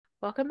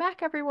Welcome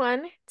back,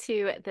 everyone,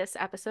 to this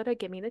episode of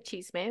Give Me the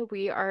Chisme.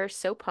 We are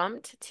so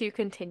pumped to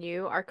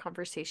continue our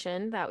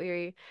conversation that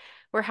we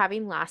were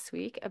having last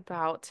week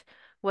about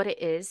what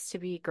it is to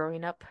be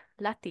growing up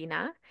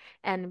Latina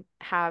and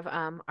have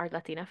our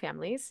Latina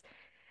families.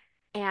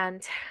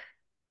 And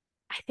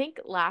I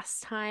think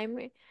last time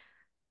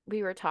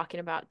we were talking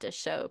about dish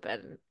soap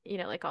and,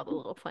 like all the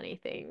little funny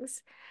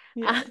things.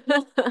 Yeah.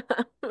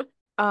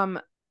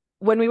 Um,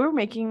 when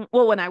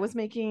I was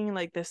making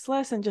like this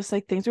list and just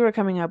like things we were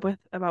coming up with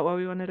about what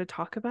we wanted to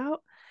talk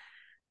about,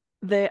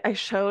 I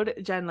showed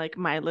Jen like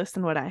my list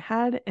and what I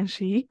had, and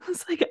she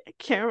was like, I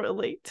can't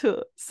relate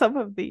to some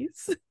of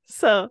these.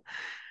 So,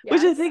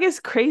 which I think Yes. is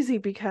crazy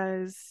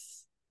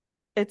because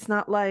it's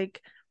not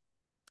like,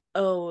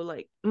 oh,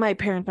 like my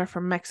parents are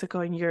from Mexico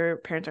and your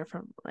parents are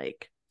from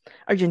like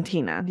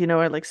Argentina,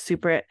 or like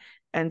super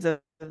ends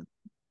up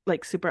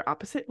like super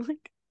opposite.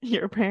 Like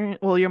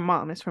your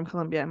mom is from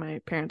Colombia, my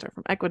parents are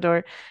from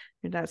Ecuador,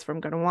 your dad's from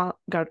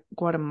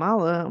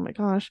Guatemala. Oh my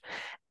gosh.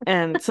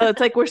 And so it's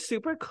like we're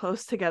super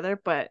close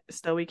together, but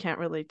still we can't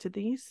relate to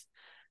these.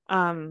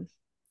 Um,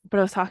 but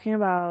I was talking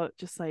about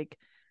just like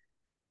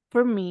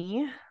for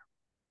me,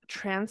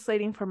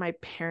 translating for my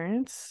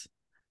parents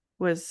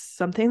was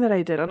something that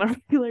I did on a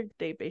regular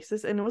day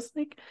basis. And it was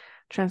like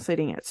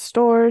translating at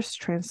stores,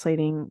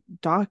 translating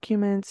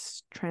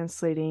documents,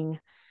 translating,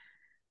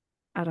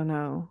 I don't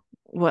know,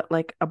 what,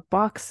 like a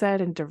box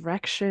set and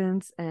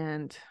directions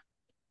and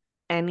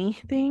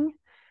anything,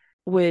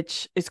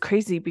 which is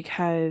crazy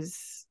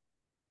because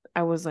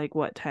I was like,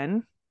 what,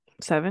 10,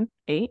 7,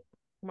 8?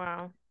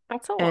 Wow.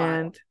 That's a lot.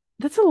 And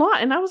that's a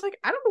lot. And I was like,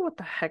 I don't know what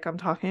the heck I'm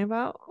talking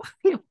about.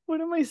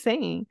 What am I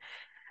saying?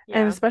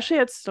 And Yeah. especially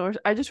at stores,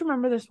 I just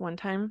remember this one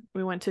time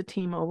we went to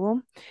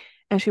T-Mobile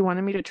and she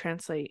wanted me to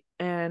translate.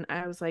 And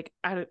I was like,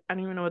 I don't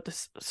even know what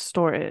this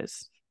store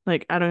is.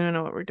 Like, I don't even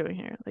know what we're doing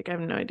here. Like, I have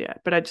no idea.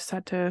 But I just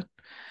had to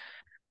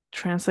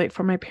translate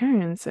for my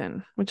parents,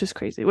 and which is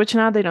crazy, which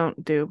now they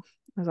don't do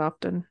as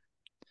often,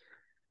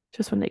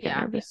 just when they get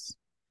Yeah. nervous.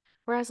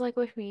 Whereas like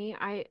with me,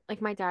 I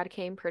like my dad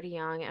came pretty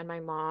young and my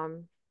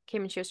mom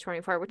came when she was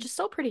 24, which is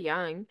still pretty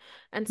young.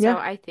 And so Yeah.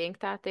 I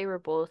think that they were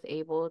both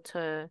able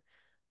to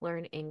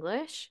learn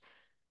English.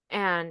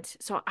 And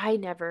so I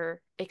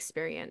never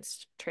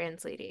experienced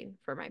translating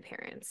for my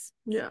parents.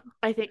 Yeah.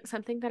 I think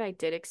something that I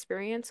did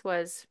experience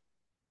was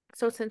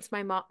so since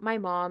my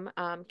mom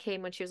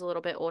came when she was a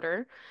little bit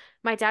older,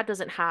 my dad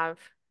doesn't have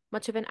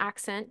much of an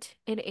accent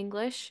in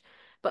English,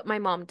 but my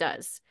mom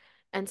does.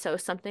 And so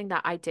something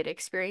that I did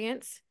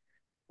experience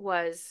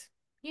was,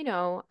 you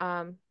know,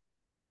 um,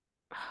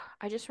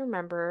 I just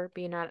remember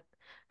being at,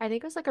 I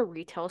think it was like a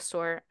retail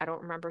store. I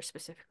don't remember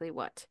specifically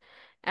what.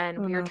 And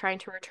Oh we were no. trying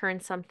to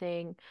return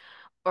something,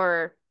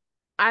 or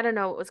I don't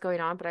know what was going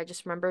on, but I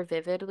just remember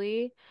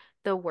vividly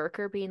the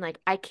worker being like,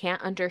 I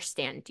can't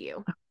understand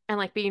you, and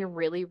like being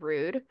really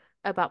rude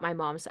about my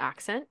mom's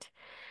accent.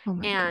 Oh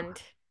my god.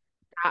 And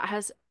that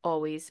has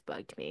always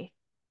bugged me.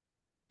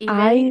 Even,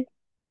 I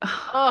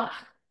oh,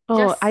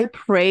 oh, just, I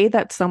pray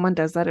that someone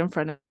does that in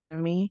front of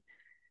me,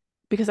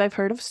 because I've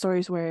heard of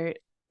stories where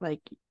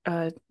like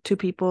two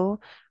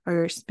people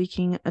are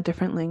speaking a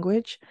different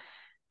language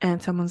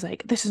and someone's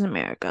like, this is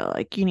America,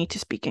 like you need to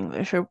speak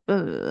English or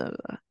blah, blah, blah,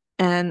 blah.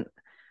 And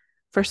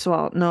first of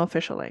all, no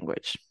official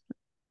language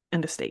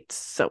in the States.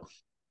 So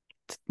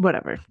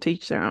whatever, to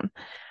each their own.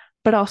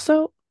 But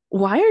also,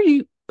 why are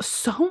you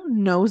so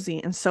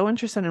nosy and so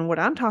interested in what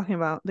I'm talking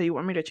about that you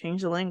want me to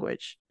change the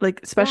language? Like,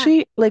 yeah.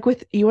 especially like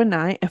with you and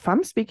I, if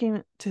I'm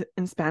speaking to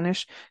in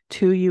Spanish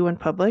to you in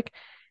public,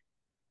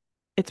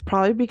 it's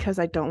probably because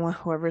I don't want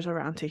whoever's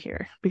around to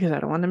hear, because I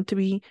don't want them to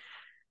be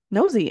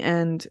nosy.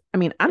 And I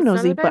mean, I'm It's none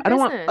nosy, of their but I don't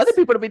want other business.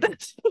 people to be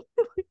nosy.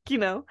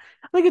 Like,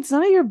 like it's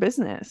none of your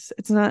business.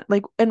 It's not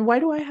like, and why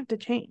do I have to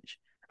change?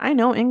 I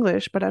know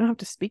English, but I don't have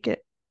to speak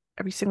it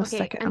every single Okay,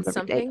 second and of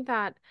every day.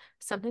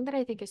 something that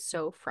I think is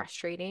so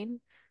frustrating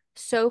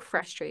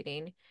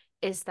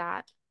is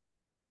that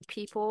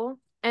people,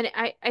 and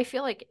I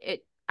feel like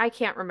it, I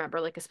can't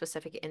remember like a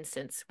specific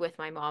instance with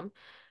my mom,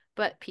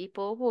 but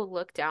people will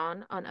look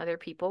down on other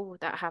people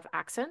that have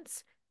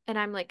accents, and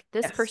I'm like,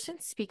 this Yes. person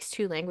speaks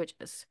two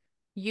languages.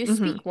 You Mm-hmm.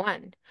 speak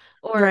one.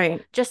 Or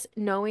Right. just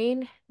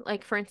knowing,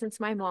 like for instance,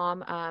 my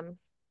mom,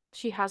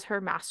 she has her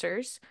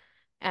master's,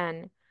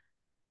 and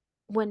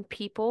when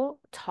people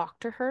talk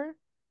to her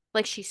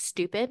like she's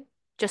stupid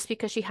just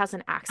because she has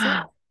an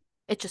accent,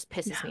 it just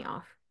pisses Yeah. me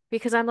off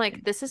because I'm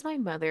like, this is my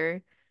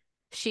mother.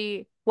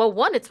 Well,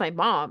 one, it's my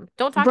mom.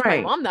 Don't talk to my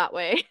Right. mom that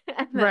way.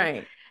 And then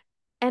Right.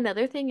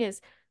 another thing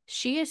is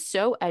she is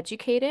so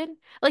educated.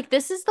 Like,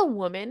 this is the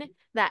woman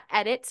that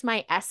edits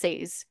my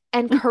essays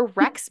and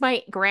corrects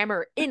my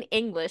grammar in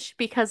English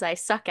because I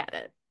suck at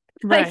it.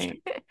 Like,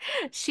 Right.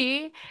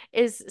 she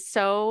is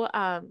so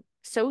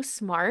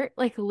smart.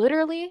 Like,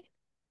 literally,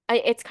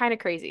 it's kind of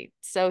crazy.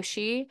 So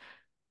she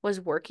was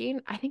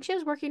working, I think she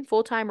was working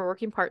full time or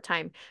working part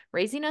time,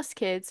 raising us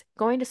kids,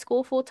 going to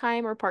school full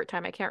time or part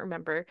time, I can't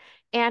remember,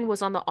 and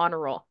was on the honor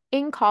roll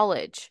in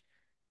college.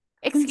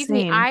 Excuse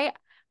me, Insane. I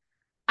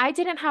I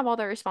didn't have all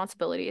the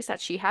responsibilities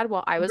that she had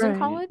while I was in Right.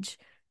 college,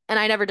 and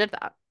I never did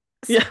that.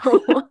 Yeah.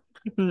 So,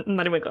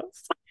 Not even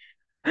close.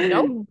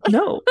 nope.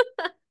 No.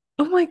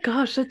 Oh my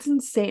gosh, that's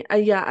insane.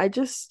 Yeah, I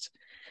just,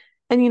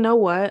 and you know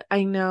what?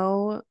 I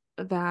know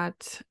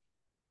that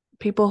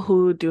people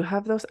who do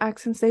have those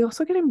accents, they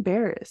also get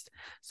embarrassed.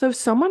 So if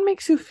someone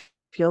makes you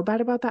feel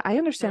bad about that, I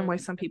understand Mm, why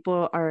some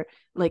people are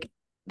like,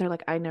 they're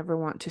like, I never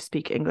want to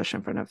speak English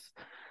in front of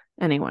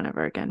anyone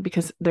ever again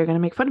because they're gonna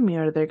make fun of me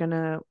or they're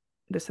gonna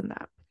this and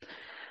that.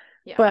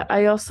 yeah. But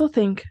I also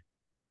think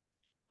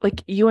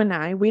like you and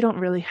I, we don't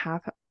really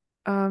have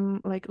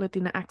like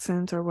Latina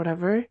accents or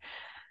whatever.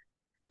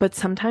 But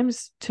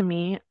sometimes to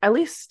me, at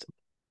least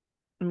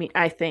me,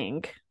 I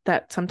think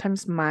that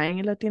sometimes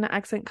my Latina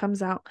accent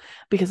comes out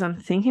because I'm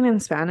thinking in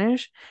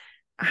Spanish,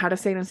 how to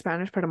say it in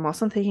Spanish, but I'm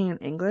also thinking in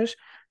English.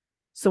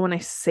 So when I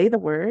say the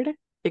word,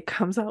 it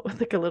comes out with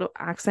like a little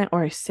accent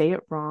or I say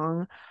it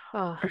wrong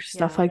Oh, or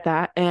stuff yeah. like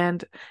that.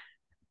 And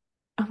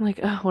I'm like,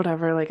 oh,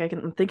 whatever. Like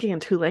I'm thinking in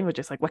two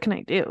languages. Like, what can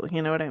I do?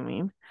 You know what I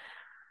mean?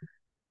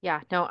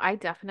 Yeah, no, I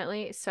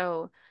definitely.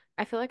 So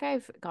I feel like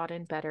I've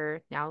gotten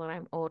better now that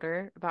I'm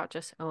older about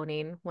just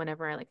owning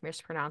whenever I like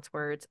mispronounce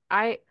words.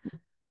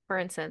 For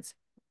instance,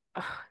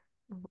 ugh,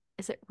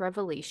 is it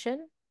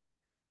revelation?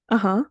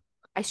 Uh-huh.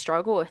 I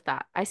struggle with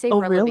that. I say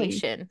Oh, really?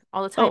 relevation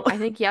all the Oh, time. I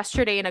think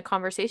yesterday in a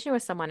conversation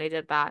with someone, I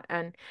did that.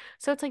 And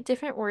so it's like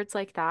different words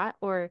like that.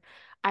 Or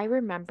I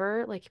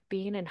remember like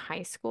being in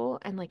high school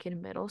and like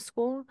in middle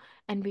school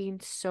and being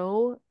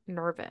so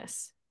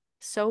nervous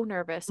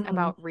mm-hmm.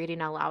 about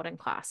reading aloud in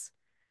class.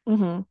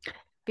 Mm-hmm.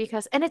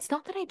 Because, and it's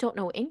not that I don't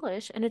know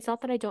English and it's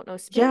not that I don't know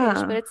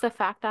Spanish, but Yeah. it's the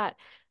fact that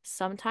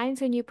sometimes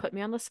when you put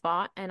me on the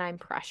spot and I'm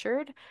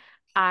pressured,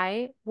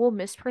 I will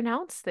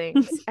mispronounce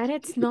things. And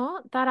it's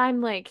not that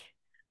I'm like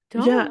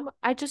Yeah. dumb,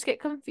 I just get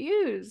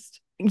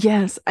confused.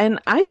 Yes. And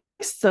I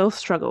still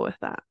struggle with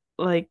that.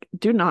 Like,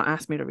 do not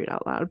ask me to read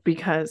out loud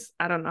because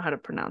I don't know how to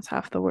pronounce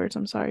half the words.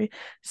 I'm sorry.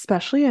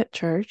 Especially at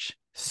church,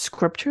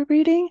 scripture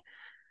reading.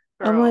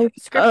 I'm Girl, like,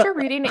 scripture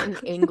reading in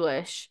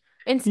English.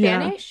 In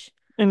yeah. Spanish,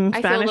 In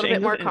I feel a Spanish, little bit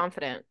English, more and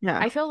confident. yeah.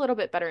 I feel a little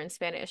bit better in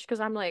Spanish because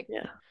I'm like,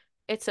 Yeah.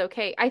 it's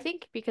okay. I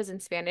think because in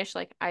Spanish,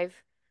 like I've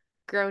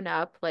grown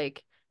up,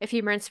 like if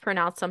you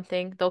mispronounce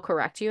something, they'll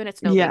correct you and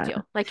it's no big Yeah.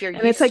 deal. Like you're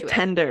And it's used like to it.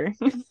 tender.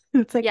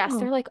 It's like, Yes, oh,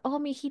 they're like, oh,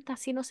 mijita,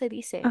 así no se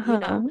dice, you uh-huh.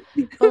 know?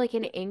 But like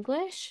in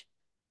English,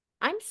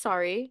 I'm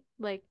sorry,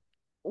 like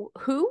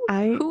who?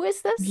 I, Who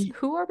is this? y-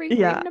 Who are we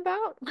yeah. reading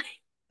about?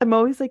 I'm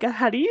always like,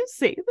 how do you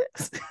say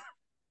this?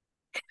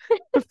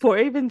 Before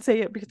I even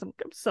say it because I'm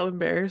so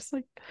embarrassed.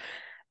 Like,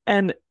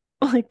 and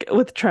like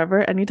with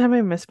Trevor, anytime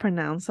I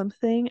mispronounce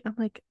something, I'm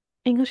like,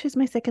 English is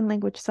my second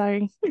language.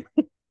 Sorry.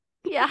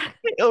 Yeah.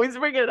 I always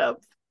bring it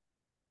up.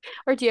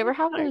 Or do you ever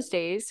have Sorry. those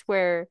days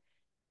where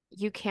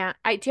you can't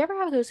do you ever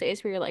have those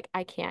days where you're like,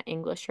 I can't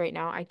English right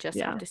now. I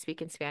just have Yeah. to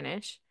speak in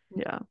Spanish?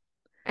 Yeah.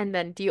 And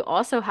then do you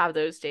also have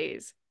those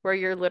days where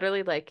you're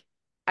literally like,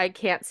 I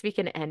can't speak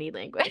in any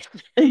language?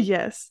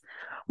 Yes.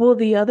 Well,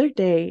 the other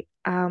day,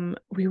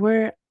 we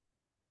were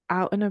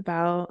out and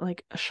about,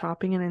 like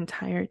shopping an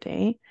entire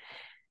day,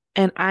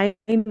 and I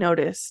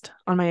noticed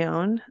on my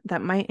own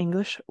that my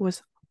English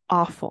was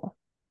awful,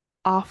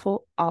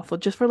 awful, awful,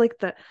 just for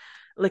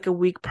like a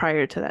week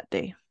prior to that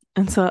day.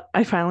 And so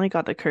I finally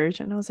got the courage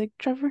and I was like,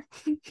 Trevor,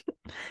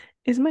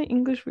 is my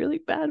English really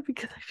bad?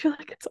 Because I feel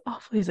like it's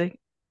awful. He's like,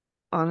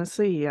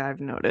 honestly, yeah,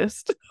 I've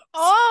noticed.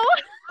 Oh,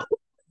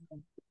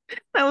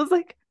 I was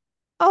like,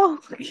 oh,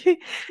 okay.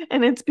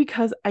 And it's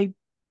because I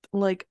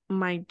like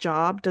my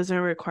job doesn't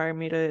require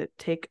me to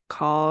take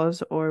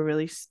calls or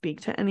really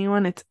speak to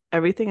anyone. It's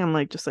everything I'm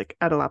like just like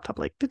at a laptop,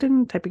 like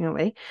typing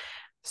away.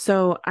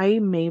 So I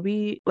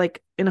maybe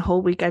like in a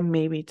whole week, I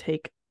maybe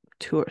take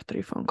two or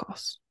three phone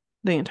calls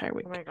the entire oh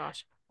week. my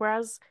gosh.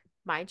 Whereas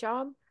my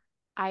job,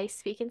 I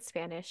speak in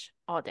Spanish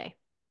all day.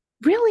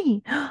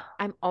 Really?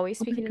 I'm always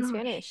Oh my speaking in gosh.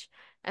 Spanish.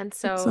 And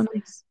That's so so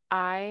nice.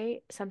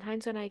 I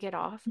sometimes when I get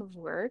off of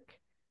work,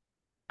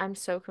 I'm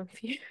so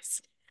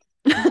confused.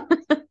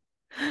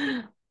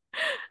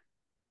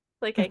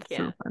 Like I That's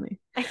so can't. funny.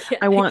 I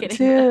can't I think want in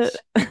to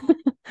English.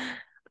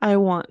 I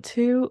want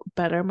to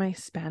better my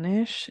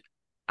Spanish.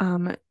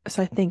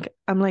 So I think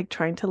I'm like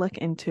trying to look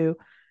into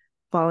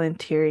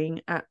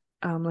volunteering at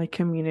like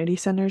community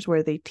centers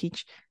where they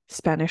teach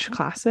Spanish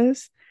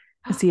classes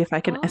and see if I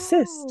can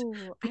assist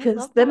Oh, I because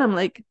love then I'm that.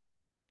 like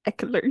I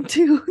can learn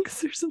too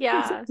because there's some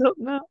things I Yeah. don't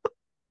know.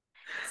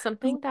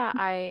 Something that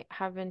I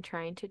have been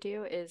trying to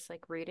do is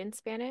like read in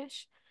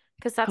Spanish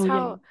because that's Oh yeah.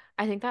 how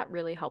I think that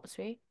really helps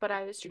me. But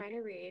I was trying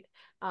to read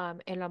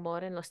El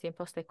amor en los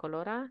tiempos de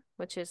cólera,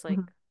 which is like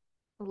Mhm.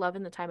 Love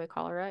in the Time of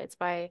Cholera. It's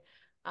by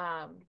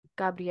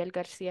Gabriel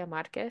Garcia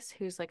Marquez,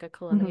 who's like a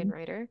Colombian Mhm.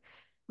 writer.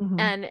 Mhm.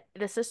 And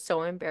this is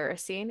so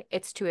embarrassing.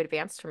 It's too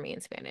advanced for me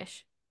in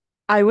Spanish.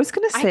 I was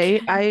gonna I say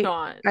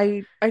cannot.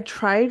 I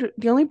tried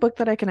the only book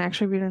that I can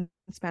actually read in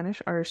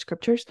Spanish are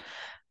scriptures,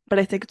 but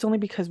I think it's only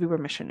because we were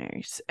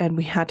missionaries and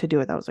we had to do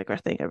it. That was like our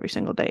thing every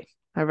single day.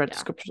 I read Yeah.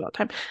 scriptures all the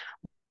time.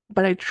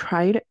 But I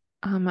tried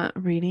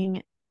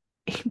reading.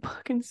 a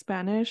book in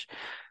Spanish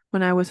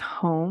when I was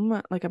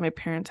home, like at my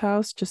parents'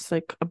 house, just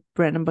like a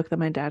random book that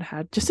my dad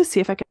had, just to see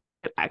if I could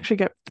actually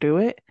get through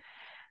it.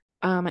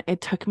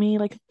 It took me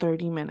like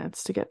 30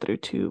 minutes to get through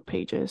 2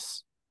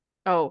 pages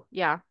Oh,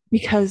 yeah.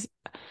 because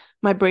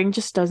my brain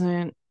just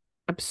doesn't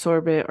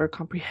absorb it or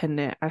comprehend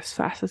it as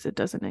fast as it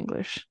does in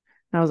English.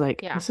 And I was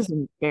like, Yeah. this is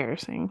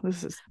embarrassing.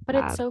 This is But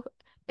bad.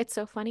 it's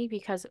so funny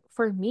because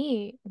for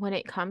me, when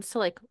it comes to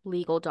like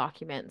legal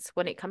documents,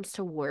 when it comes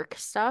to work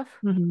stuff,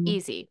 Hmm.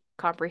 easy,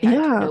 comprehend,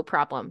 Yeah. no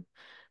problem.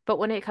 But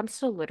when it comes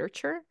to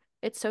literature,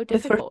 it's so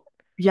If for difficult.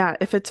 yeah,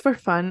 if it's for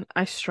fun,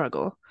 I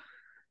struggle.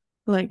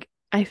 Like,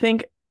 I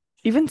think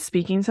even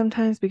speaking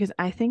sometimes because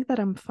I think that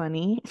I'm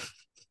funny.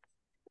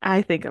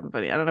 I think I'm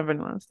funny. I don't know if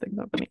anyone else thinks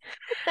I'm funny.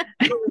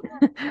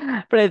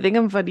 But I think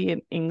I'm funny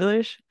in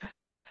English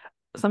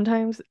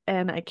sometimes,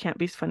 and I can't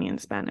be funny in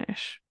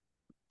Spanish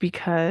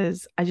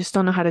because I just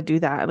don't know how to do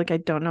that. Like, I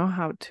don't know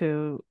how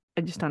to,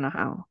 I just don't know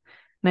how.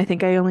 And I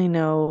think I only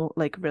know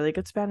like really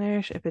good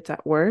Spanish if it's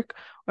at work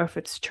or if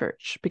it's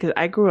church because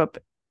I grew up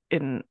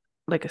in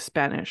like a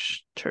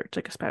Spanish church,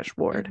 like a Spanish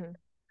ward. Hmm.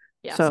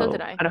 Yeah, so did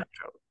So I. I don't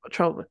have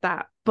trouble with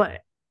that.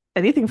 But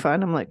anything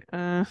fun, I'm like,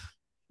 I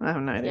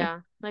have no idea. Yeah,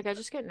 like I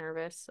just get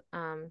nervous.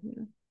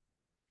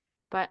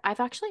 But I've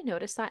actually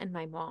noticed that in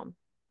my mom.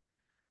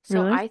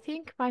 So Really? I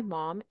think my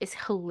mom is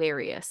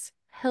hilarious,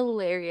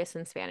 hilarious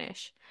in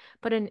Spanish,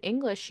 but in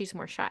English, she's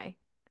more shy.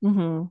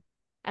 Mm-hmm.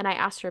 And I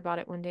asked her about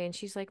it one day, and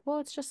she's like, well,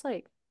 it's just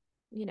like,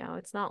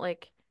 it's not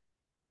like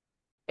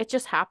it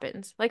just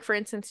happens. Like, for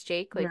instance,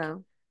 Jake, like, Yeah.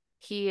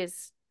 he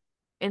is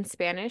in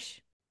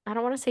Spanish. I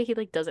don't want to say he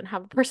like doesn't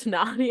have a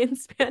personality in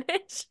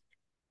Spanish,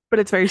 But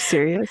it's very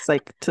serious,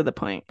 like to the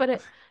point.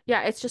 but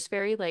yeah, it's just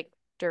very like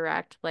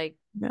direct, like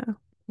Yeah.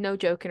 no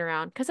joking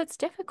around because it's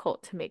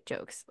difficult to make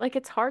jokes. Like,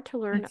 it's hard to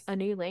learn It's a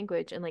new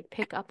language and like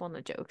pick up on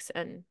the jokes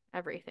and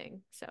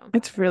everything. So,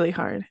 it's really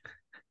hard.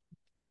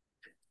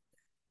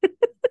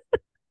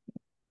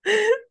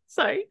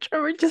 Sorry,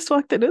 Trevor just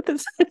walked in with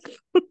his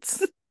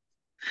headphones.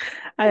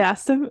 I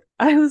asked him,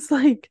 I was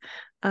like,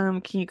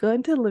 can you go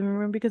into the living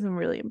room because I'm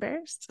really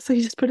embarrassed? So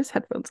he just put his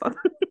headphones on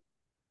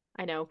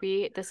I know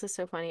this is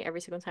so funny.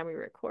 Every single time we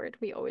record,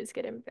 we always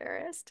get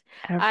embarrassed.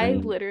 I every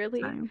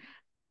literally, time.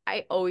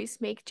 I always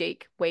make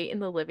Jake wait in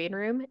the living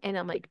room and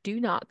I'm like, do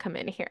not come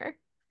in here.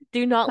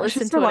 Do not I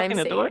should listen to start what I'm locking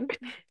the door. saying.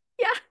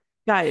 Yeah.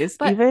 Guys,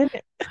 But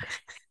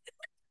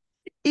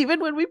even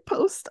when we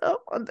post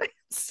up on the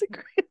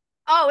Instagram,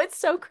 oh, it's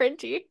so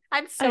cringy.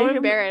 I'm I so am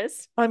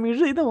embarrassed. I'm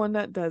usually the one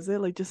that does it,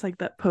 like just like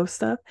that post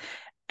stuff.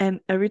 And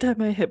every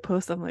time I hit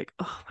post, I'm like,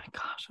 oh my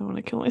gosh, I want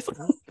to kill myself.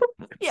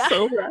 It's Yeah.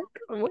 so bad.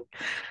 I'm like,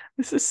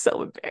 this is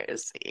so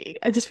embarrassing.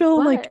 I just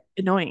feel like But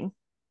annoying.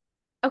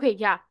 okay,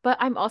 yeah. But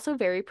I'm also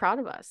very proud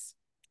of us.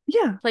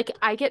 Yeah. Like,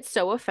 I get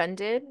so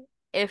offended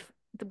if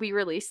we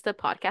release the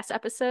podcast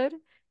episode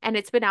and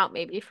it's been out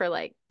maybe for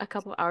like a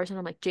couple hours and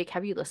I'm like, Jake,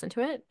 have you listened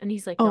to it? And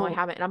he's like, no, I Oh,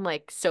 haven't. And I'm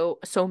like, so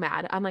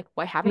mad. I'm like,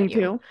 why me haven't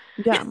you? too.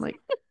 Yeah, I'm like,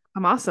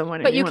 I'm awesome. Why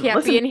didn't But you you want to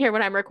can't be listen? in here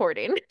when I'm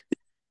recording.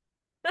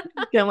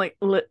 Yeah, I'm like,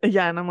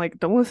 yeah, and I'm like,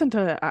 don't listen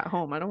to it at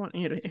home. I don't want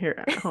you to hear it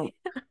at home.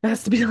 It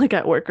has to be like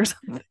at work or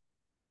something.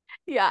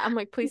 Yeah, I'm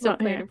like, please don't Not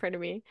play it here. in front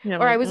of me. Yeah,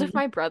 I'm Or I like, was with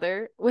my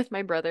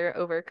brother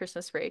over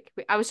Christmas break.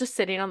 I was just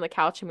sitting on the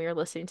couch and we were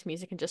listening to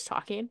music and just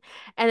talking.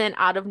 And then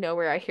out of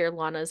nowhere, I hear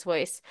Lana's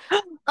voice,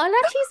 Hola,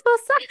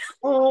 chismosa.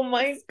 oh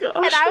my And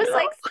gosh, I was no.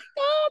 like,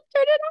 stop,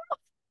 turn it off.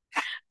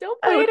 Don't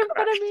I play it would in cry.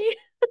 front of me.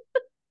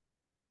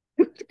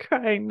 I would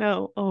cry.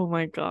 No. Oh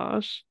my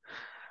gosh.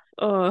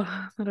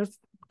 Oh, that is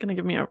gonna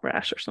give me a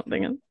rash or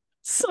something. And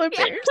so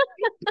Yeah. embarrassed.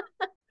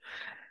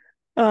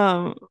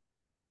 Um,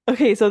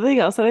 okay, so the thing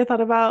else that I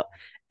thought about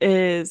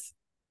is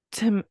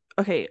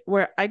okay,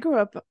 where I grew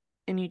up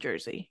in New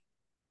Jersey.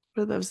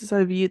 For those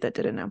of you that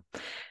didn't know.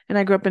 And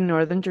I grew up in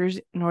northern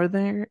Jersey,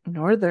 northern,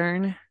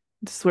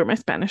 this is where my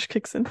Spanish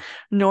kicks in.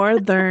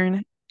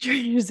 Northern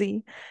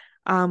Jersey,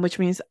 which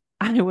means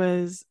I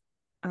was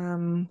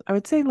I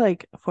would say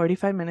like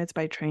 45 minutes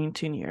by train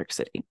to New York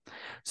City.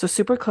 So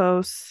super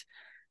close,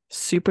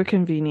 super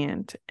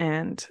convenient.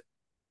 And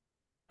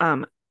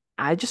um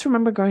I just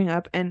remember growing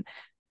up and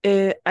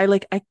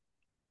I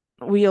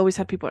we always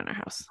had people in our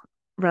house,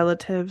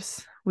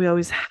 relatives. We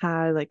always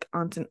had like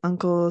aunts and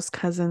uncles,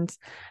 cousins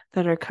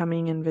that are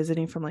coming and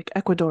visiting from like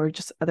Ecuador,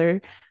 just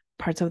other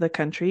parts of the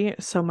country.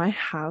 So my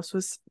house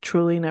was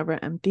truly never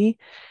empty.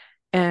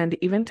 And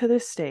even to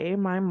this day,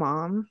 my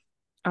mom,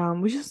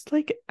 we just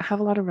like have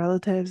a lot of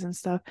relatives and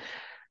stuff.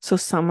 So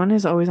someone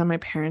is always on my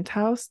parents'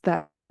 house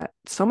that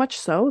so much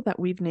so that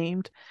we've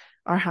named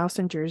our house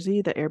in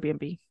Jersey the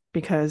Airbnb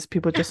because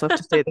people just love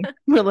to stay there.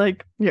 We're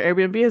like, your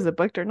Airbnb is it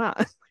booked or not?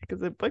 Like,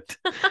 is it booked?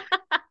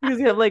 Because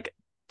you have like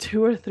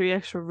 2 or 3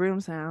 extra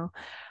rooms now.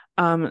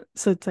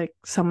 So it's like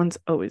someone's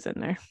always in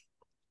there.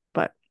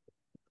 But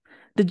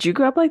did you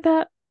grow up like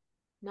that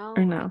or No,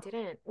 I no?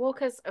 didn't. Well,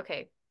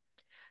 okay.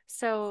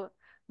 So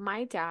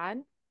my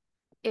dad,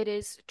 it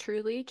is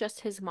truly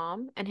just his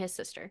mom and his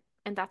sister,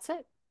 and that's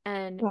it.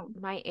 And Oh.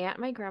 my aunt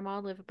and my grandma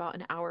live about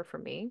an hour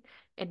from me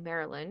in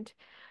Maryland.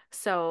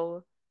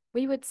 So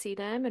we would see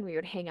them and we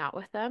would hang out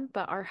with them,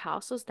 but our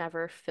house was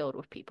never filled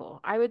with people.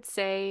 I would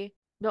say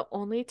the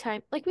only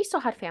time, like, we still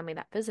had family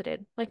that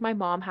visited. Like, my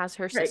mom has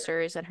her Right.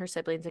 sisters and her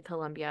siblings in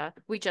Colombia.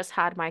 We just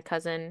had my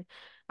cousin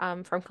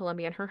from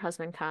Colombia and her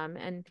husband come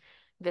and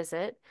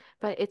visit,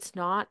 but it's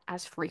not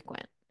as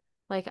frequent.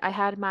 Like, I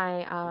had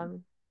my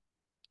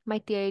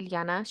tia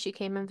Iliana, she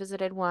came and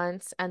visited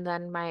once, and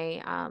then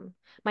my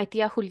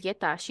tia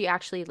Julieta, she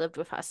actually lived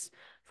with us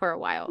for a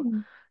while.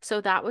 Mm.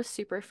 So that was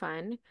super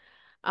fun.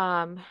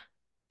 Um,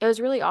 it was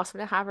really awesome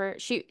to have her.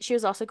 She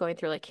was also going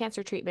through like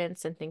cancer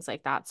treatments and things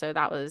like that. So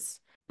that was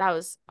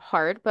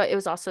hard, but it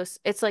was also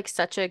it's like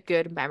such a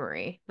good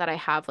memory that I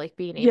have, like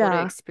being able to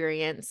Yeah.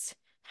 experience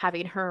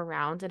having her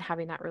around and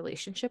having that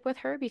relationship with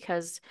her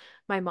because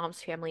my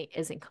mom's family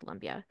is in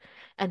Colombia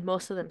and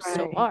most of them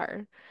still Right.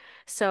 are.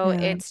 So Yeah.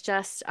 it's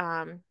just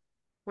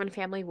when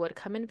family would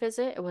come and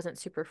visit, it wasn't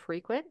super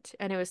frequent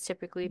and it was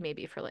typically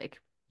maybe for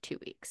like 2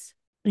 weeks.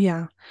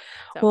 Yeah.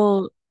 So,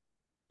 Well,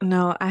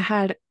 no,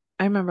 I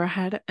remember I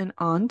had an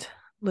aunt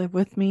live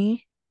with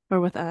me or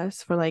with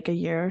us for like a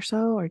year or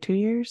so or 2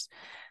 years.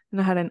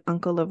 And I had an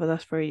uncle live with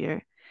us for a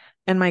year.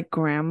 And my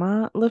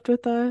grandma lived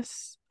with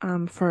us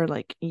for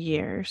like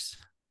years.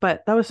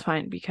 But that was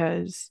fine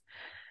because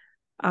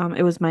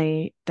it was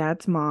my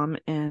dad's mom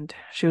and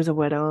she was a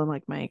widow and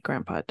like my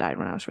grandpa died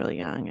when I was really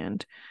young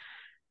and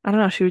I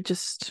don't know, she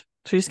just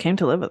came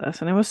to live with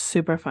us and it was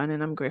super fun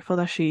and I'm grateful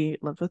that she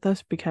lived with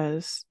us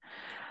because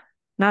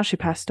now she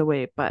passed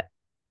away, but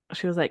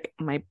she was like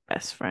my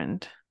best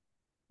friend.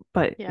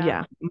 But yeah.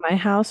 yeah, my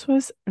house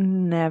was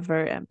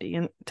never empty.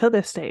 And to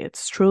this day,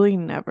 it's truly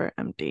never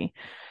empty,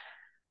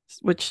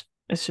 which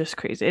is just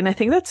crazy. And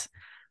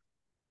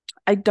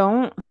I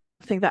don't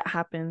think that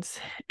happens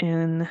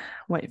in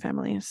white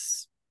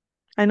families.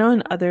 I know I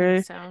in don't think other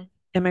so.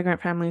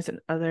 immigrant families in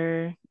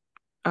other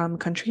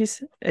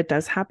countries, it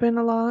does happen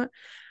a lot.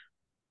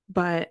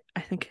 But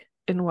I think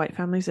in white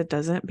families, it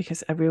doesn't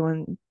because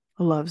everyone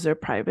loves their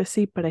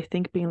privacy. But I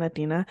think being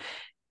Latina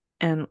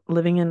and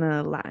living in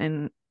a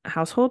Latin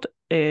household,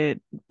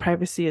 it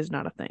privacy is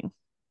not a thing.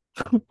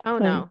 Oh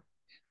Like no.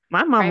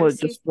 my mom would Privacy.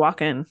 just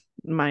walk in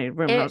my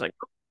room and I was It like,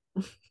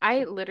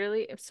 I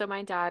literally, so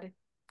my dad,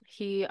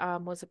 he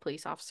was a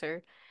police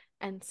officer.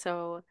 And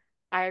so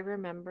I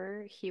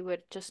remember he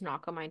would just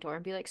knock on my door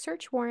and be like,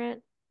 "Search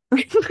warrant."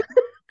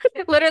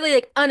 Literally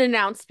like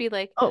unannounced, be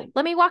like, oh,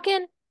 "Let me walk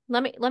in.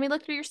 Let me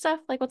look through your stuff.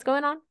 Like what's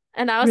going on?"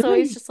 And I was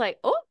always really? just like,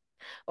 "Oh."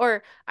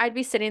 Or I'd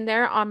be sitting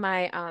there on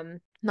my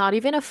not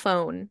even a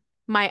phone,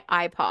 my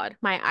iPod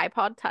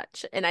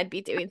Touch, and I'd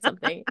be doing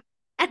something.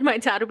 And my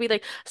dad would be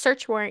like,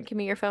 "Search warrant, give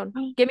me your phone.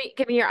 Are Give me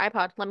your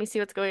iPod. Let me see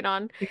what's going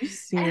on." you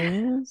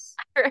serious?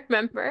 I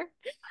remember.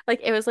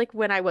 Like it was like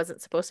when I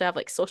wasn't supposed to have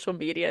like social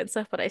media and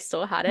stuff, but I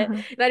still had it.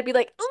 Uh-huh. And I'd be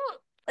like, oh,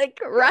 like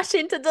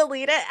rushing to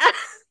delete it.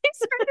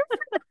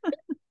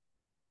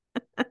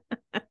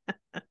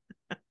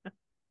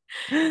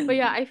 But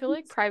yeah, I feel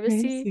like It's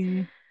privacy,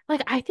 crazy.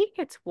 like I think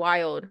it's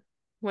wild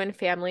when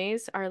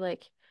families are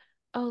like,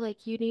 oh,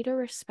 like you need to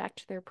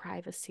respect their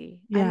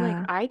privacy. And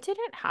like Yeah. I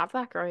didn't have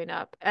that growing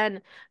up.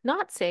 And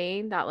not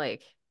saying that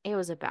like it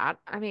was a bad,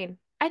 I mean,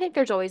 I think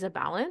there's always a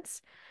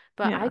balance,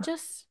 but I Yeah.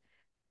 just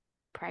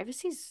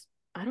privacy's,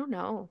 I don't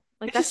know.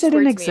 Like It that just just didn't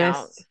weirds me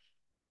out. exist.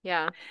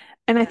 Yeah.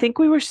 And I think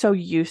we were so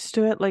used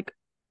to it. Like,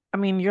 I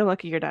mean, you're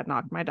lucky your dad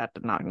knocked. My dad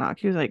did knock knock.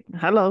 He was like,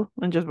 hello,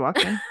 and just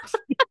walked in.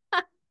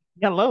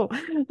 Hello.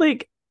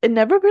 Like, it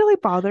never really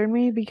bothered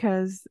me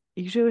because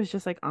usually it was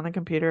just like on the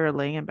computer or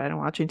laying in bed and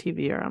watching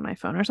TV or on my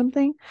phone or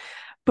something.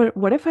 But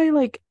what if I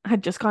like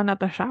had just gone out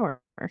the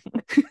shower?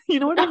 You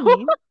know what I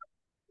mean?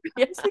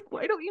 I Yeah. was like,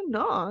 why don't you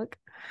knock?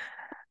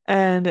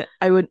 And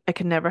I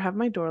could never have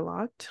my door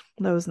locked.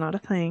 That was not a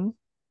thing.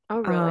 Oh,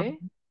 Um, really?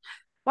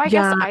 Well, I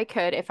guess yeah, I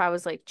could if I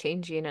was like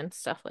changing and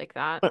stuff like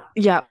that.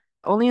 yeah,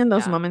 only in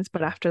those Yeah. moments,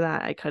 but after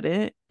that I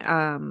couldn't.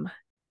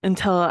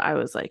 Until I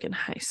was like in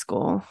high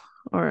school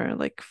or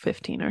like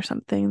 15 or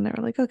something. They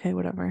were like, okay,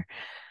 whatever.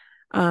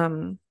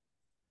 Um,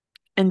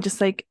 and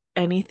just like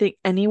anything,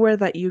 anywhere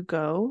that you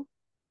go,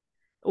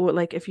 or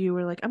like if you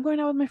were like, I'm going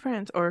out with my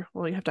friends, or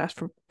well, you have to ask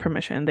for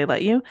permission. They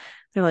let you.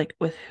 They're like,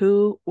 with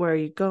who? Where are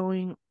you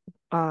going?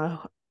 Uh,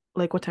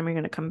 like what time are you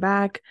gonna come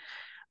back?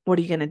 What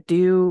are you gonna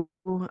do?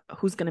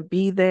 Who's gonna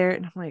be there?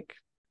 And I'm like,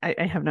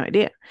 I have no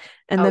idea.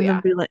 And Oh, then they'll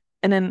yeah. be like,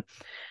 and then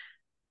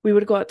we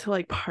would go out to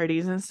like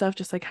parties and stuff,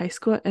 just like high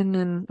school. And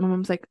then my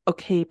mom's like,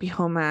 okay, be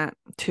home at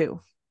 2.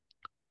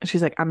 And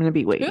she's like, I'm gonna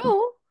be waiting.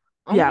 Two?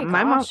 Oh Yeah, my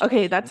my mom, gosh.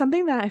 okay, that's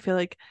something that I feel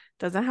like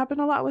doesn't happen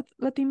a lot with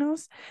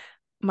Latinos.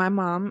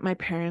 My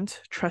parents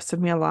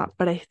trusted me a lot,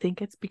 but I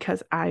think it's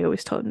because I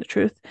always told them the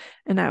truth.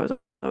 And I was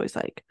always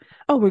like,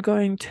 oh, we're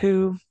going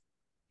to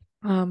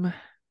um,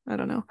 I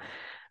don't know,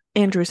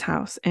 Andrew's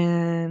house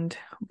and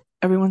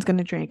everyone's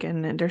gonna drink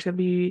and there's gonna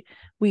be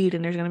weed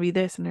and there's gonna be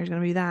this and there's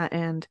gonna be that.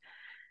 And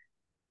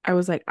I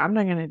was like, I'm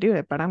not gonna do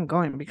it, but I'm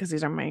going because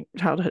these are my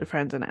childhood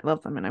friends and I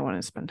love them and I want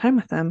to spend time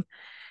with them.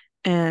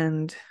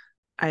 And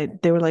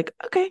they were like,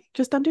 okay,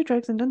 just don't do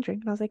drugs and don't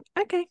drink. And I was like,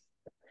 okay.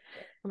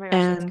 Oh my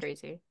gosh, that's And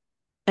crazy.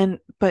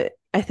 but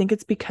I think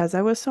it's because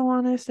I was so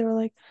honest. They were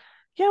like,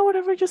 yeah,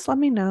 whatever, just let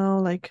me know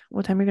like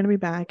what time you're gonna be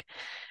back.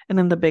 And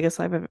then the biggest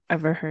lie I've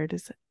ever heard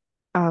is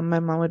my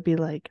mom would be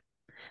like,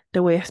 te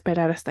voy a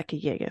esperar hasta que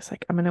llegues.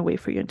 Like, I'm gonna wait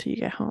for you until you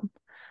get home.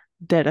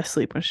 Dead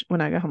asleep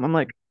when I get home. I'm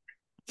like,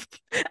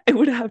 I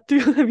would have to.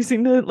 Have you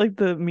seen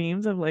the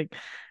memes of like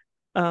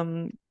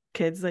um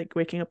kids like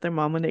waking up their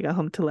mom when they got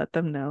home to let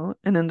them know,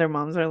 and then their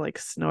moms are like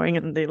snoring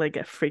and they like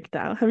get freaked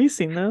out. Have you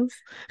seen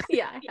those?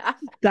 Yeah, yeah.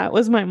 That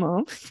was my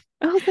mom.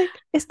 I was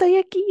like,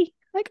 estoy aquí.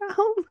 I got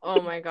home.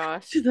 Oh my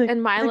gosh. She's like,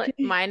 And okay.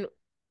 mine,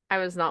 I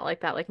was not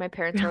like that. Like my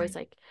parents were always Really?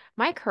 like,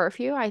 my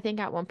curfew, I think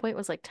at one point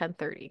was like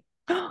 10:30.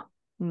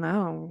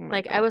 No, oh my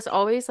Like I was gosh.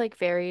 always like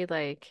very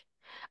like,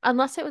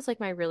 unless it was like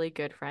my really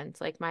good friends,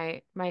 like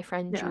my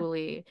friend Yeah.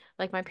 Julie,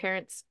 like my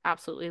parents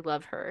absolutely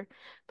love her.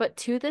 But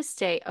to this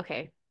day,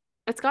 okay,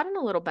 it's gotten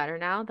a little better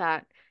now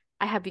that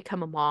I have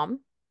become a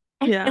mom.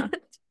 Yeah.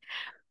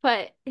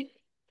 But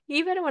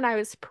even when I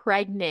was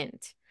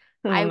pregnant,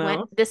 Oh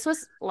no. this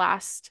was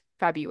last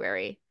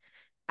February.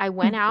 I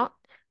went out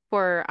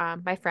for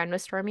my friend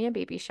was throwing me a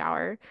baby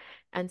shower,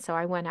 and so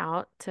I went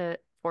out to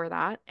for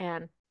that.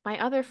 And my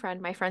other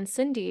friend, my friend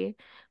Cindy,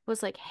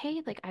 was like,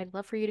 "Hey, like I'd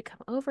love for you to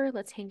come over.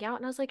 Let's hang out."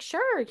 And I was like,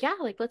 "Sure, yeah,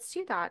 like let's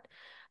do that."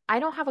 I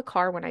don't have a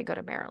car when I go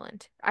to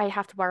Maryland. I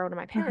have to borrow one of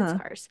my parents' Uh-huh.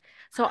 cars.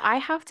 So I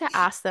have to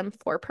ask them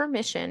for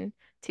permission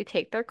to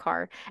take their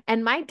car.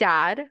 And my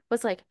dad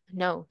was like,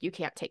 "No, you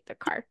can't take the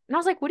car." And I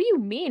was like, "What do you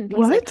mean?"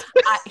 What?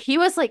 He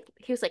was like,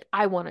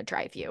 "I want to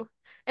drive you."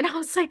 And I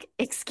was like,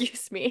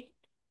 "Excuse me."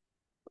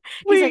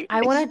 He's like, Wait.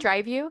 "I want to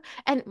drive you."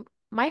 And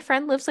my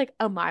friend lives like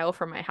a mile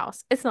from my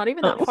house. It's not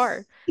even that Oh.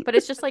 far, but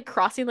it's just like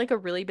crossing like a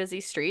really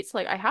busy street. So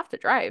like I have to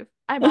drive.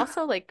 I'm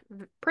also like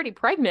pretty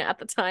pregnant at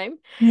the time.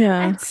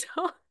 Yeah. And so,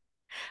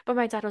 but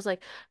my dad was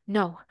like,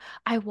 "No,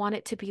 I want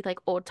it to be like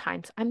old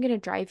times. I'm gonna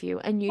drive you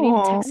and you need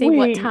to Oh, text me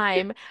what wait.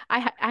 time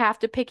I have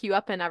to pick you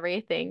up and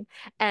everything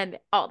and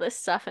all this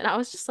stuff." And I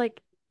was just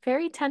like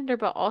very tender,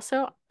 but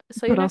also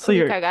soy But una also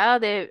you're cubicagada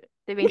de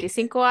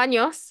 25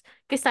 años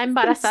que está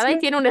embarazada y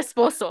tiene un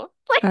esposo.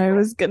 I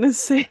was gonna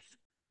say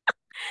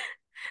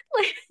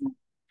Like,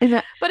 and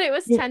I, but it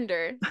was yeah,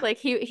 tender. Like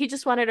he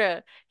just wanted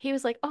to he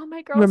was like, "Oh,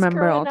 my girl's remember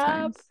growing all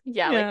up." times.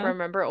 Yeah, like Yeah.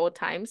 remember old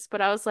times.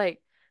 But I was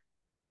like,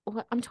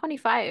 "What? I'm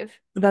 25."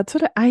 That's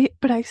what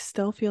but I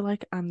still feel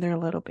like I'm their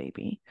little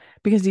baby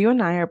because you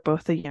and I are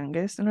both the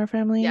youngest in our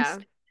families,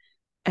 Yeah.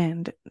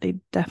 and they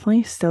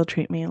definitely still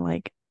treat me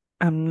like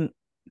I'm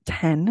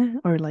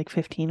 10 or like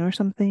 15 or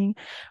something,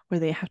 where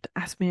they have to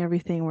ask me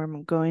everything, where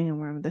I'm going and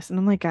where I'm this. And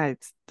I'm like,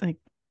 guys, like,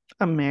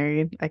 I'm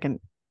married. I can,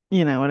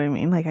 you know what I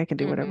mean? Like, I can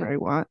do whatever Hmm. I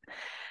want.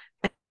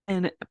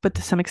 And, but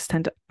to some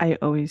extent, I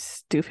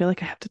always do feel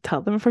like I have to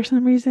tell them for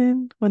some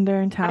reason when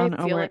they're in I town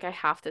or feel like I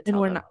have to and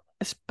tell we're them. not,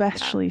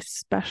 Yeah.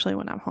 especially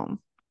when I'm home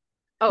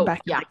Oh,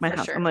 back in yeah, like my for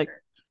house. I'm sure. like,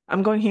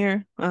 I'm going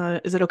here.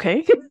 Is it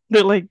okay?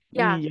 They're like,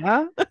 Yeah.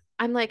 yeah.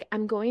 I'm like,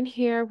 I'm going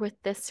here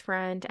with this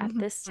friend at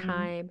this Mhm.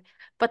 time.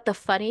 But the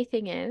funny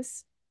thing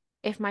is,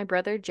 if my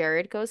brother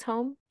Jared goes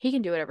home, he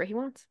can do whatever he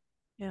wants.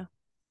 Yeah.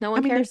 No I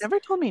one mean, they've cares. never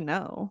told me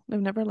no.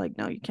 They've never like,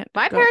 no, you can't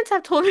My go. parents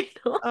have told me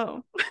no.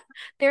 Oh,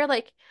 They're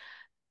like,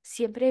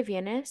 siempre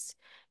vienes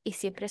y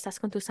siempre estás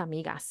con tus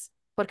amigas.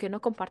 ¿Por qué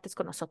no compartes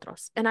con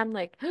nosotros? And I'm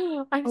like,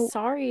 "Oh, I'm oh,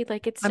 sorry.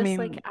 Like, it's I just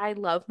like mean, I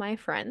love my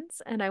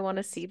friends and I want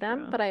to that's see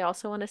them, true. but I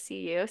also want to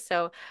see you."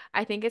 So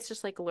I think it's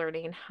just like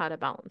learning how to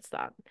balance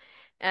that.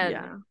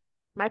 And Yeah.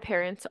 my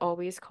parents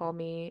always call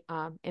me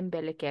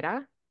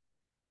embelequera.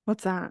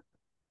 What's that?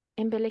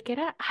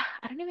 Embelequera,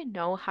 I don't even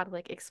know how to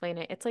like explain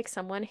it. It's like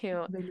someone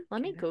who,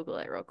 let me Delicate. Google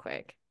it real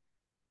quick.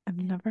 I've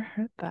never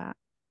heard that.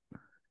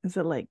 Is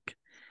it like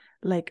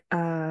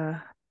uh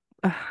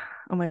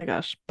oh my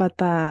gosh, but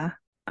oh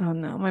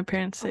no, my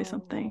parents say Oh,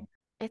 something.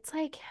 it's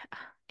like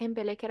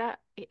embelequera.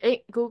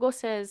 Google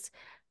says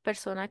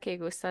persona que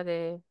gusta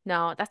de.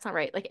 No, that's not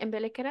right. Like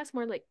embelequera is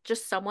more like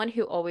just someone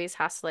who always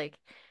has to like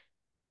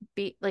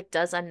be like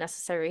does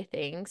unnecessary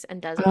things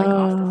and does it like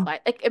off the Oh, fly,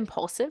 like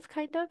impulsive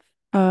kind of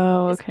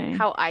oh, is okay.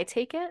 how I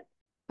take it.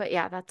 But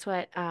yeah, that's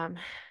what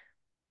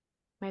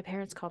my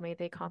parents call me.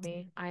 They call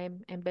me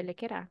I'm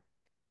embelequera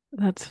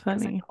That's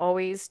because I'm funny.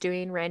 always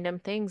doing random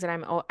things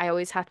and I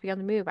always have to be on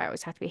the move. I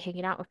always have to be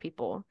hanging out with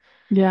people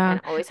Yeah,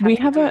 and always have we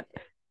to be have doing a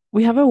things.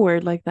 we have a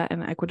word like that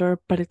in Ecuador,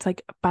 but it's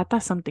like pata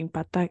something,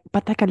 pata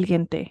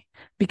caliente,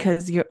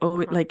 because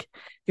Uh-huh.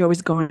 you're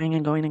always going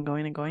and going and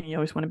going and going. You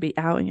always want to be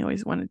out and you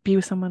always want to be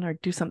with someone or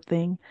do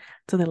something.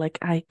 So they're like,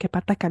 ay, que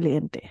pata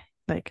caliente,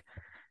 like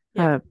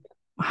Yeah. uh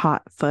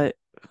hot foot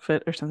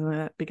or something like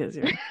that because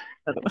you're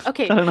I don't know.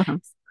 I Okay. don't know how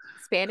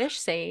Spanish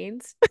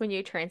sayings when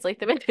you translate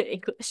them into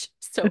English,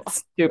 so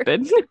it's awkward.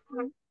 stupid.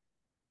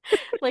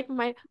 Like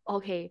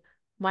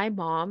my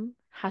mom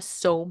has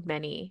so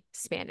many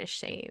Spanish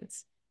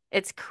sayings.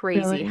 It's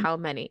crazy Really? how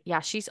many. Yeah,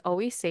 she's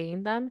always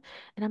saying them.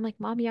 And I'm like,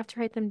 "Mom, you have to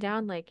write them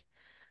down." Like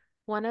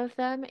one of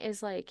them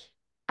is like,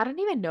 I don't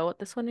even know what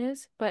this one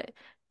is, but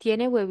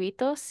tiene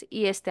huevitos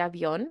y este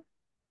avión.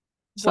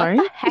 What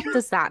the Sorry? heck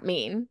does that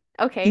mean?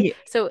 Okay, Yeah.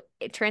 so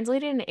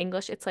translated in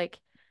English, it's like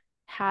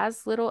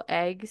has little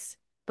eggs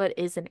but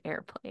is an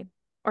airplane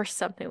or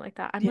something like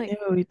that. I'm ¿Tiene like,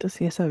 huevitos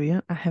y es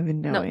avión? I have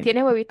no no, idea.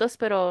 tiene huevitos,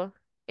 pero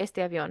este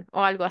avión o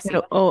algo así.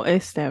 Pero, oh,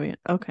 este avión.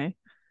 Okay.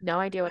 No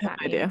idea I what have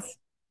that no idea. means.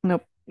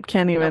 Nope.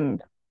 Can't Nope. even.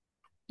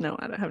 No,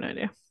 I don't have no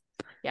idea.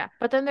 Yeah.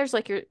 But then there's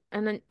like your,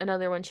 and then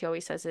another one she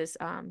always says is,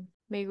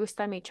 me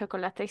gusta mi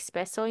chocolate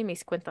espeso y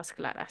mis cuentas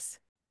claras.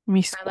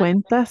 Mis I like,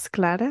 cuentas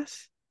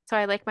claras. so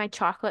I like my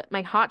chocolate,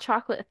 my hot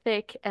chocolate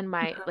thick and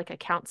my like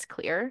accounts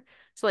clear.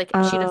 So like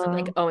she doesn't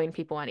like Oh, owing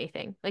people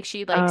anything. Like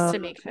she likes oh, to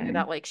make sure okay.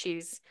 that like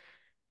she's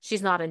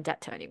not in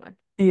debt to anyone.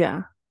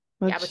 Yeah.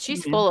 Yeah, but Which,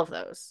 she's yeah, full of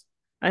those.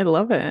 I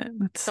love it.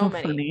 That's So so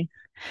many. funny.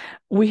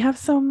 We have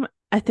some,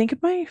 I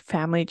think my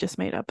family just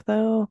made up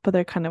though, but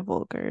they're kind of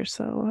vulgar,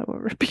 so I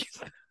won't repeat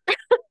them.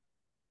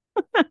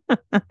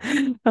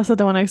 I also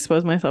don't want to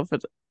expose myself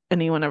if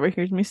anyone ever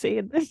hears me say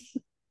it.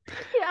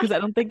 Yeah. Because I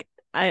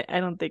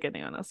don't think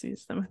anyone else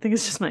sees them. I think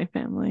it's just my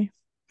family.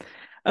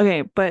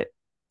 Okay, but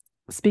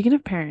speaking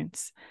of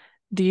parents,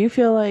 do you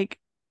feel like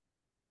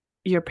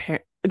your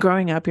parent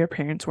growing up, your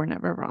parents were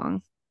never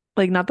wrong?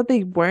 Like not that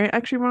they weren't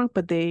actually wrong,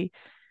 but they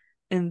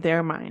in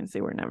their minds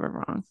they were never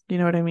wrong. You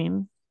know what I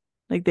mean?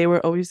 Like they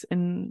were always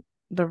in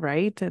the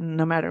right and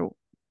no matter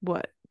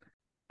what.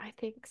 I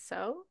think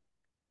so.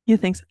 You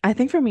think so? I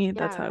think for me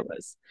that's how Yeah. it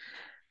was.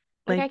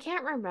 Like Like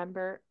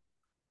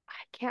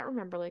I can't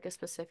remember like a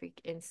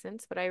specific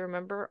instance, but I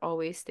remember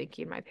always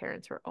thinking my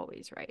parents were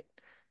always right.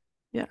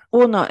 yeah.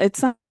 Well, no,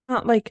 it's not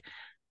like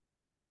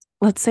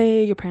let's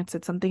say your parents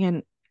did something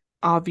and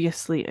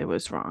obviously it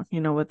was wrong,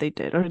 you know what they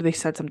did, or they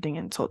said something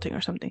insulting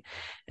or something.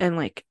 And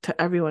like to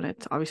everyone,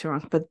 it's obviously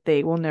wrong, but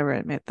they will never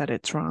admit that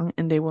it's wrong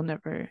and they will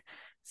never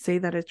say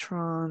that it's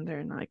wrong.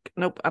 They're like,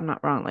 nope, I'm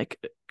not wrong. Like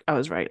I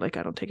was right. Like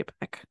I don't take it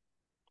back.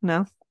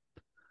 No.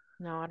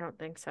 No, I don't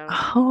think so.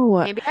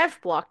 Oh, Maybe I've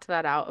blocked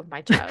that out of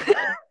my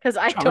childhood because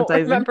I don't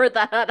traumatizing. remember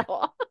that at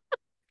all.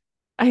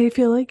 I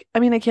feel like, I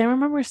mean, I can't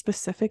remember a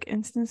specific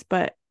instance,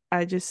 but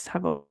I just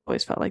have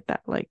always felt like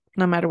that. Like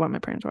no matter what, my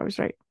parents were always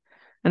right.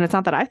 And it's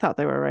not that I thought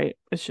they were right.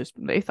 It's just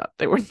they thought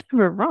they were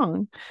never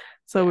wrong.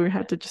 So Yeah. we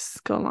had to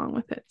just go along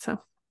with it. So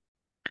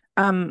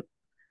um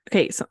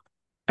okay, so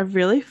a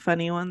really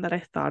funny one that I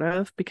thought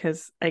of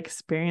because I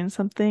experienced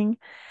something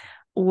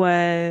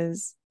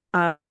was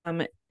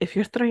if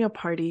you're throwing a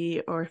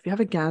party or if you have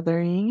a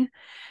gathering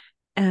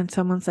and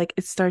someone's like,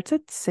 it starts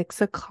at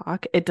 6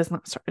 o'clock, it does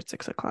not start at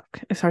 6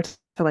 o'clock. It starts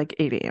at like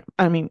 8 a.m.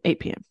 I mean 8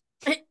 p.m.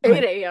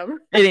 8 a.m.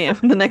 8 a.m.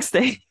 the next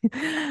day.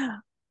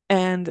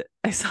 And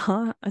I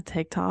saw a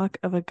TikTok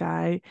of a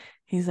guy.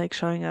 He's like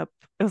showing up.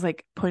 It was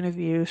like point of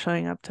view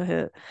showing up to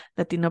his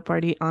Latino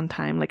party on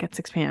time, like at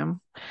 6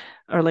 p.m.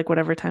 or like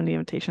whatever time the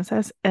invitation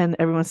says. And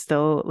everyone's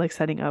still like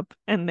setting up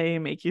and they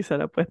make you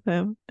set up with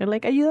them. They're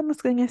like,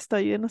 ayúdanos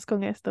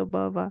con esto,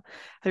 blah, blah.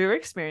 Have you ever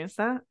experienced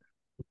that?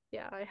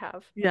 Yeah, I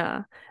have.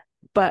 Yeah.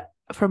 But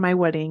for my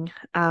wedding,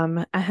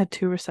 I had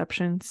two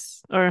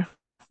receptions or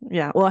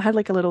yeah, well, I had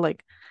like a little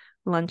like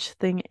lunch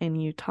thing in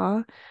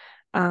Utah.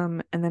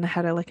 And then I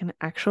had like an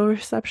actual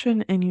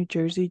reception in New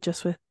Jersey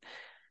just with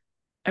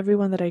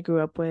everyone that I grew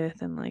up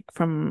with and like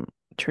from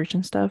church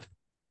and stuff.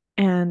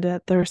 And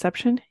at the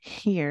reception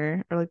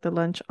here, or like the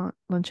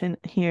luncheon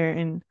here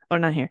in or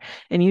not here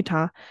in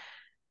Utah,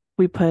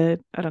 we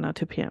put I don't know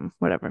 2 p.m.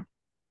 whatever,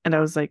 and that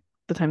was like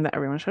the time that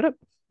everyone showed up.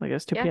 Like it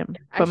was 2 Yeah, p.m.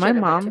 I But my showed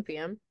up at mom, 2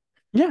 p.m.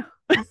 yeah,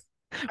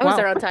 I was wow,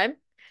 there on time.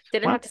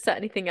 Didn't wow. have to set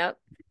anything up.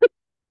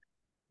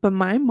 But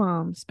my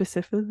mom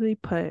specifically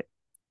put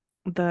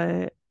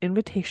the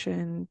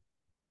invitation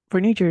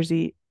for New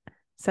Jersey,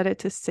 set it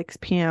to 6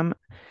 p.m.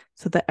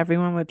 so that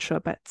everyone would show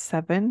up at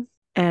 7.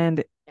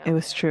 And Yeah. it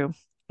was true.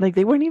 Like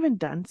they weren't even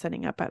done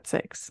setting up at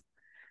 6.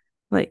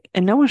 Like,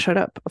 and no one showed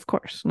up, of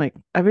course. Like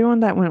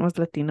everyone that went was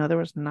Latino. There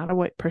was not a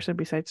white person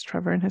besides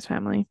Trevor and his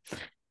family.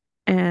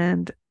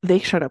 And they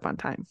showed up on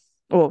time.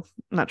 Well,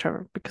 not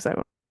Trevor because I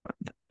went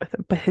with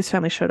him, but his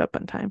family showed up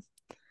on time.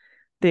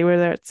 They were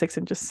there at 6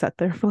 and just sat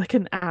there for like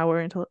an hour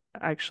until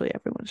actually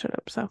everyone showed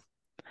up. So,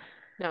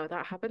 No,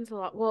 that happens a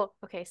lot. Well,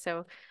 okay,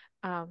 so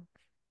um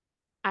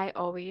I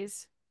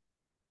always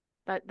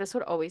that this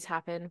would always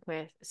happen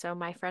with so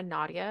my friend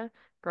Nadia,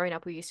 growing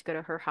up, we used to go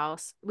to her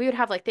house. We would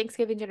have like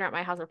Thanksgiving dinner at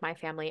my house with my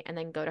family and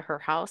then go to her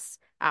house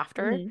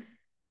after mhm.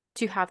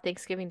 to have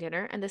Thanksgiving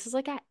dinner. And this is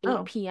like at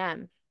Oh, 8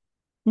 p.m.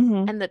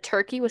 hmm. and the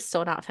turkey was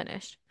still not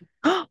finished.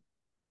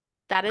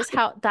 That is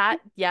how that,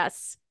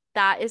 yes,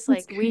 that is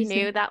That's like we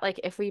knew crazy. that like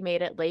if we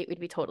made it late, we'd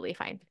be totally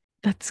fine.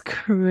 That's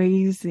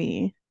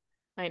crazy.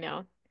 I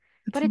know.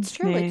 That's But it's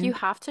true. Like you insane.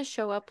 have to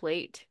show up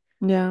late.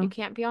 You Yeah.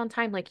 can't be on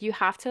time. Like you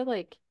have to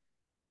like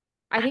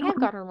I I think I've don't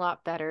gotten a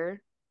lot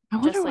better. I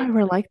wonder Just why like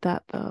we're like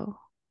that though.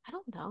 I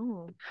don't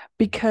know.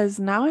 Because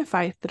now if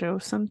I throw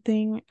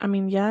something, I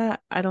mean, yeah,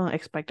 I don't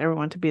expect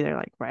everyone to be there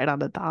like right on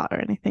the dot or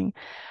anything.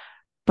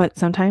 But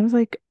sometimes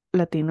like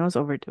Latinos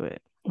overdo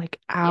it, like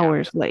Yeah.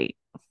 hours late.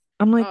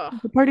 I'm like, Ugh.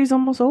 the party's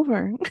almost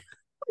over.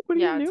 What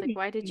are you Yeah, it's like doing?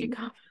 why did you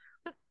come?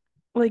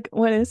 Like,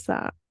 what is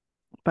that?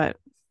 But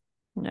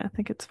yeah, I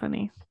think it's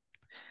funny.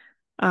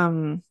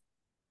 Um,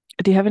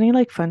 do you have any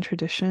like fun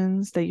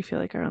traditions that you feel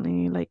like are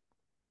only like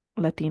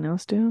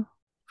Latinos do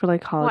for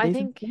like Well, holidays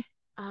and stuff.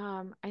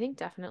 I think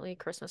definitely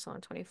Christmas on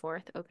the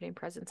 24th, opening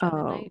presents at Oh,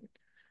 midnight.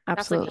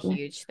 That's like a absolutely.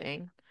 huge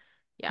thing.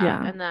 Yeah,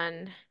 Yeah. and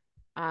then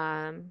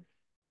um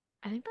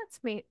I think that's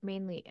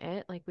mainly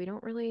it. Like we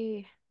don't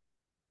really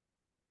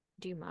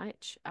do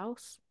much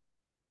else.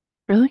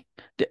 Really?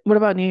 What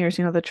about New Year's?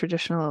 You know, the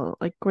traditional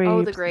like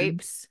Oh, the grapes and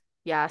grapes.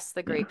 Yes, the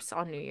yeah. grapes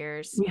on New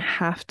Year's. We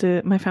have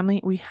to, my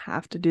family, we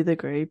have to do the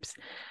grapes.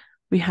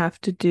 We have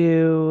to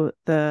do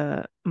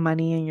the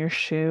money in your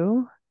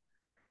shoe.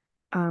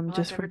 Oh, I've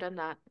Just never for, done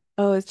that.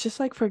 oh, it's just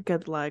like for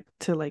good luck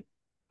to like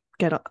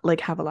like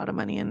have a lot of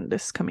money in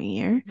this coming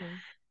year. Hmm.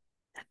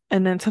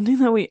 And then something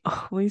that we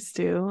always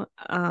do,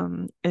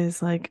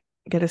 is like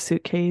get a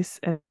suitcase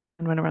and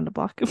run around the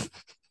block.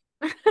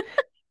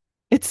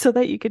 It's so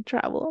that you could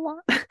travel a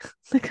lot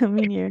the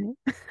coming year.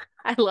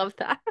 I love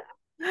that.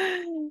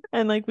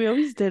 And like we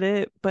always did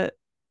it, but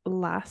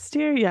last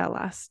year, yeah,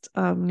 last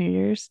New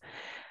Year's,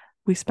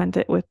 we spent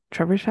it with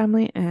Trevor's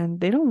family and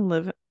they don't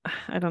live,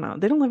 I don't know,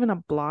 they don't live in a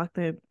block.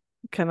 They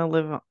kind of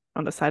live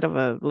on the side of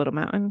a little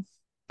mountain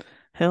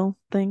hill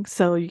thing.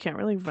 So you can't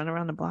really run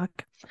around the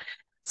block.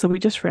 So we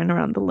just ran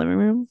around the living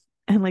room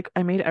and like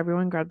I made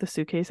everyone grab the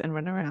suitcase and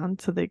run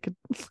around so they could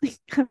like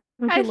have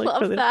a I good look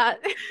for love this. that.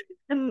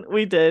 And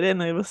we did,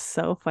 and it was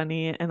so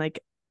funny. And like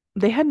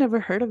they had never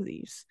heard of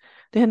these.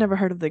 They had never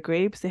heard of the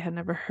grapes. They had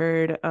never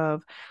heard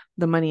of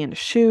the money in the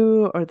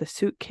shoe or the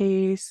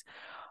suitcase.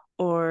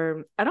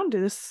 Or I don't do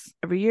this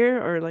every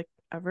year or like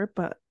ever,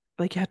 but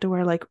like you have to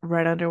wear like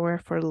red underwear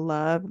for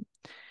love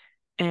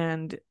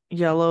and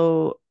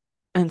yellow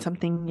and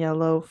something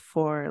yellow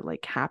for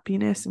like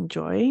happiness and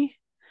joy,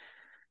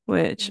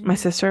 which my Mm.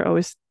 sister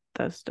always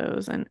does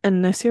those.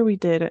 And this year we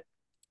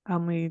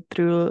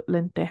threw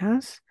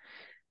lentejas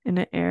in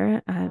the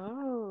air at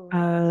Oh.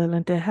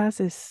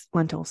 lentejas is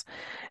lentils,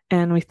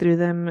 and we threw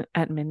them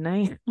at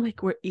midnight.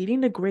 Like we're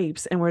eating the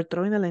grapes and we're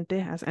throwing the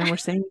lentejas and we're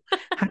saying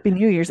Happy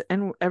New Year's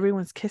and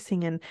everyone's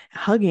kissing and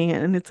hugging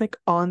it, and it's like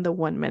on the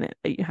 1 minute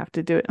that you have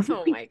to do it. I'm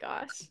Oh my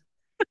gosh.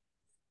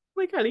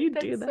 like, how do you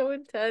do That's that? so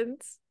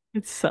intense.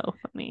 It's so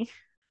funny.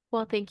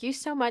 Well, thank you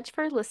so much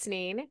for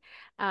listening.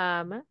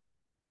 Um,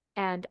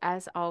 and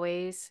as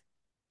always,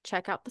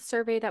 check out the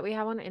survey that we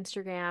have on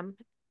Instagram.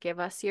 Give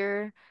us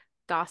your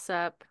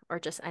gossip or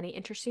just any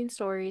interesting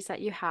stories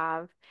that you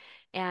have.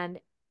 And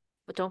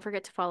don't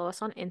forget to follow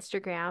us on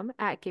Instagram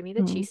at Gimme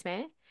the Mm.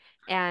 Chisme.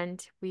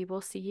 And we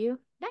will see you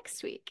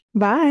next week.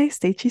 Bye.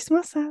 Stay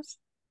chismosas.